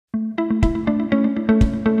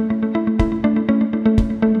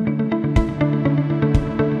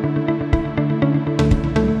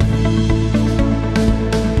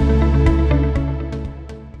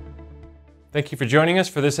Thank you for joining us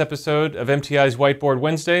for this episode of MTI's Whiteboard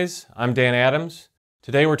Wednesdays. I'm Dan Adams.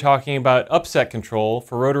 Today we're talking about upset control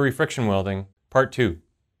for rotary friction welding, Part 2.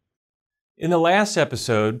 In the last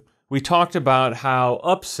episode, we talked about how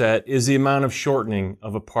upset is the amount of shortening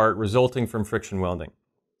of a part resulting from friction welding.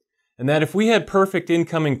 And that if we had perfect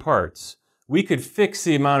incoming parts, we could fix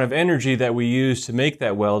the amount of energy that we use to make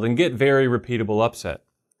that weld and get very repeatable upset.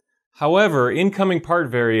 However, incoming part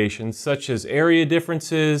variations such as area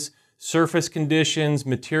differences, surface conditions,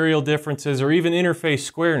 material differences, or even interface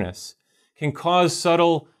squareness can cause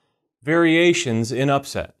subtle variations in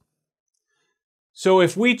upset. So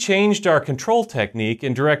if we changed our control technique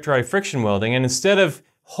in direct drive friction welding, and instead of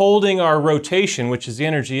holding our rotation, which is the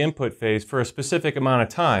energy input phase, for a specific amount of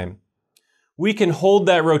time, we can hold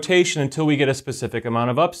that rotation until we get a specific amount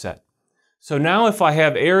of upset. So now if I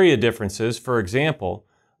have area differences, for example,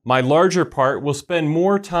 my larger part will spend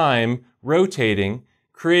more time rotating,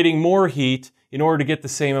 creating more heat in order to get the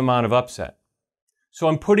same amount of upset. So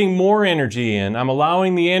I'm putting more energy in, I'm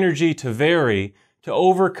allowing the energy to vary to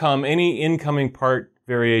overcome any incoming part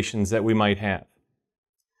variations that we might have.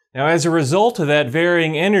 Now as a result of that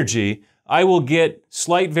varying energy, I will get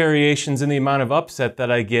slight variations in the amount of upset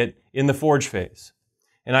that I get in the forge phase.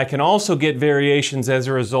 And I can also get variations as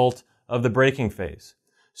a result of the braking phase.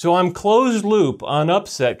 So I'm closed loop on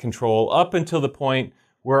upset control up until the point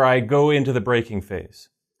where I go into the braking phase.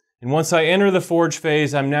 And once I enter the forge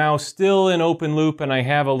phase, I'm now still in open loop and I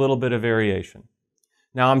have a little bit of variation.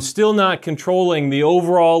 Now I'm still not controlling the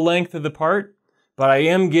overall length of the part, but I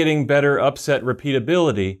am getting better upset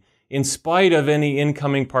repeatability in spite of any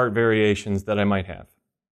incoming part variations that I might have.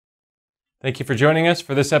 Thank you for joining us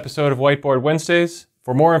for this episode of Whiteboard Wednesdays.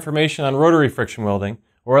 For more information on rotary friction welding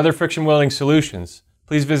or other friction welding solutions,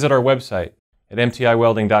 please visit our website at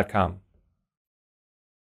mtiwelding.com.